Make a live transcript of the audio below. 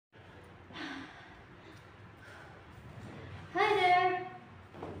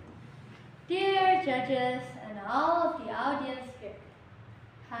dear judges and all of the audience here.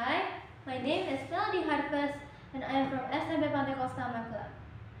 Hi, my name is Elnerd and I am from SMP Pantekosta, Magelang.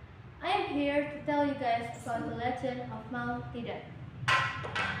 I am here to tell you guys about the legend of Mount Tidar.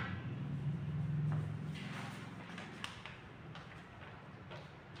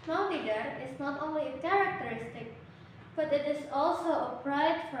 Mount Tidar is not only a characteristic, but it is also a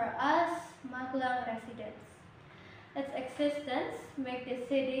pride for us Magelang residents. Its existence makes the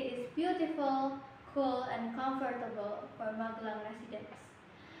city is beautiful, cool, and comfortable for Magelang residents.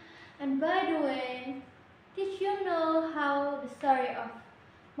 And by the way, did you know how the story of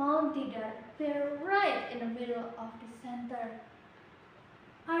Mount Tidar appears right in the middle of the center?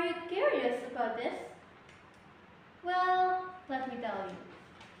 Are you curious about this? Well, let me tell you.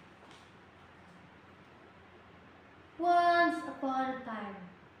 Once upon a time,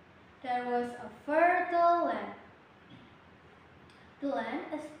 there was a fertile land. The land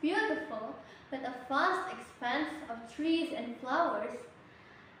is beautiful with a vast expanse of trees and flowers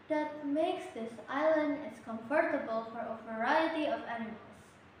that makes this island is comfortable for a variety of animals.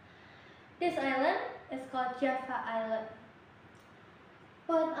 This island is called Java Island.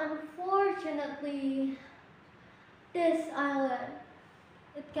 But unfortunately, this island,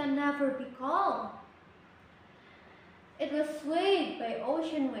 it can never be calm. It was swayed by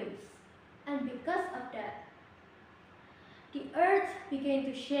ocean waves, and because of that, the earth began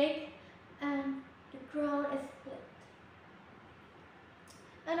to shake and the ground is split.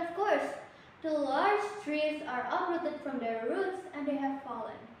 And of course, the large trees are uprooted from their roots and they have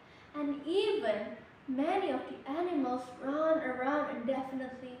fallen. And even many of the animals run around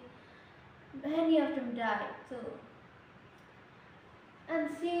indefinitely. Many of them died too. And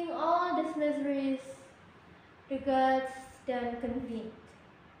seeing all these miseries, the gods then convened.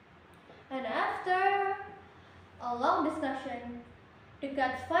 And after a long discussion, the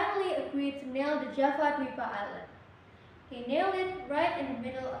gods finally agreed to nail the Java Dwipa Island. They nailed it right in the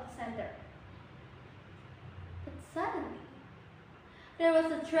middle of the center. But suddenly, there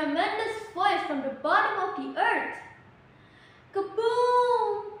was a tremendous voice from the bottom of the earth.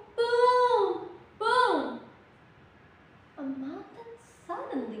 Kaboom! Boom! Boom! A mountain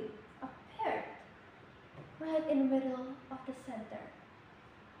suddenly appeared right in the middle of the center.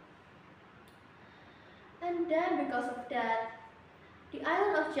 And then because of that, the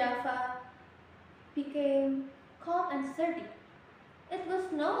island of Java became calm and sturdy. It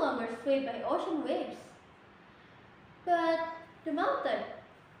was no longer swayed by ocean waves. But the mountain,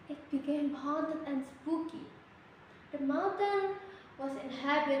 it became haunted and spooky. The mountain was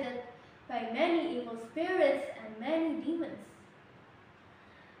inhabited by many evil spirits and many demons.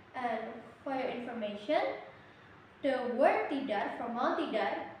 And for your information, the word Tidar from Mount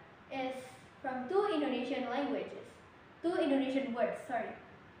Tidar is from two Indonesian words. Two Indonesian words,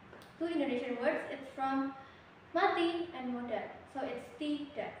 it's from Mati and Modar. So it's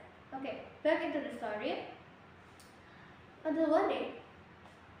Tidar. Okay, back into the story. Until one day,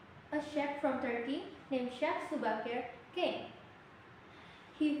 a sheikh from Turkey named Sheikh Subakir came.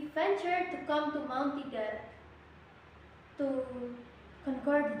 He ventured to come to Mount Tidar to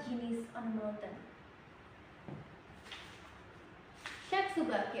conquer the genies on the mountain. Sheikh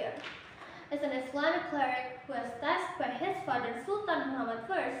Subakir is an Islamic cleric who was tasked by his father Sultan Muhammad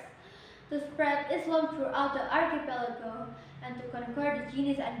I to spread Islam throughout the archipelago and to conquer the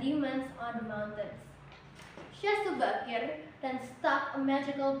genies and demons on the mountains. Sheikh Subakir then struck a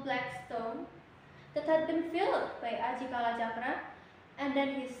magical black stone that had been filled by Aji Kalacakra, and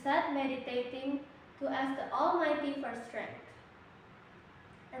then he sat meditating to ask the Almighty for strength.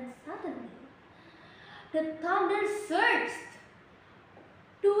 And suddenly, the thunder surged.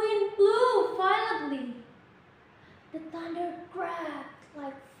 The wind blew violently. The thunder cracked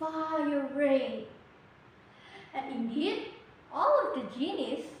like fire rain. And indeed, all of the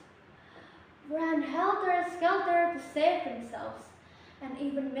genies ran helter-skelter to save themselves, and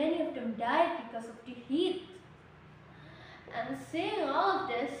even many of them died because of the heat. And seeing all of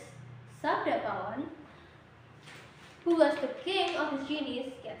this, Sabdapawan, who was the king of the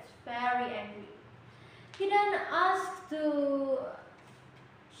genies, gets very angry. He then asks to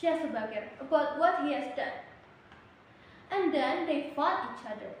Sheikh Subakir about what he has done. And then they fought each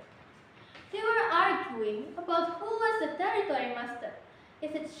other. They were arguing about who was the territory master.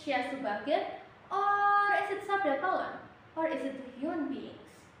 Is it Sheikh Subakir, or is it Sabdapawan, or is it the human beings?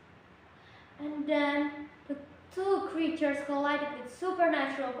 And then the two creatures collided with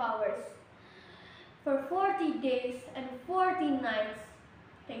supernatural powers. For 40 days and 40 nights,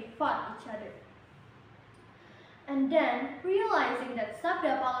 they fought each other. And then, realizing that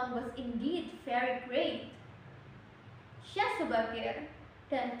Sabdapawan was indeed very great, Sheikh Subakir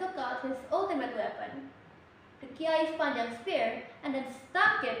then took out his ultimate weapon, the Kiai's panjang spear, and then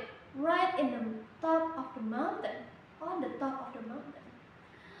stuck it right in the top of the mountain, on the top of the mountain.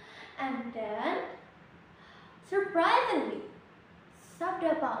 And then, surprisingly,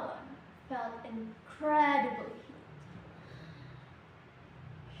 Sabda Balon felt incredible heat.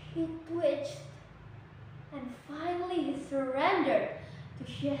 He twitched, and finally he surrendered to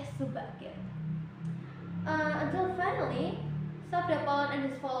Syekh Subakir. Until finally, Sabda Balon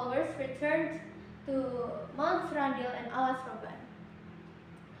and his followers returned to Mount Serandil and Alas Roban.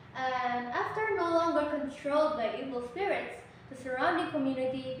 And after no longer controlled by evil spirits, the surrounding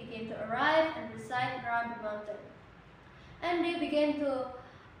community began to arrive and reside around the mountain. And they began to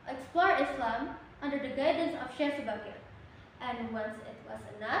explore Islam under the guidance of Syekh Subakir. And once it was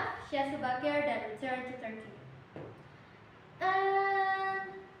enough, Syekh Subakir then returned to Turkey. And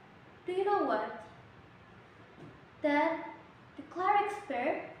do you know what? That the cleric's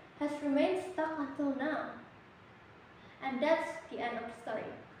spear has remained stuck until now. And that's the end of the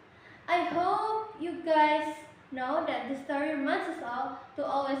story. I hope you guys know that this story reminds us all to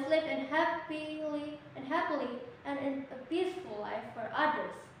always live happily and in a peaceful life for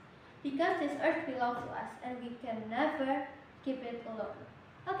others. Because this earth belongs to us and we can never keep it alone.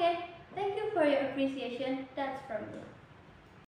 Okay, thank you for your appreciation. That's from me.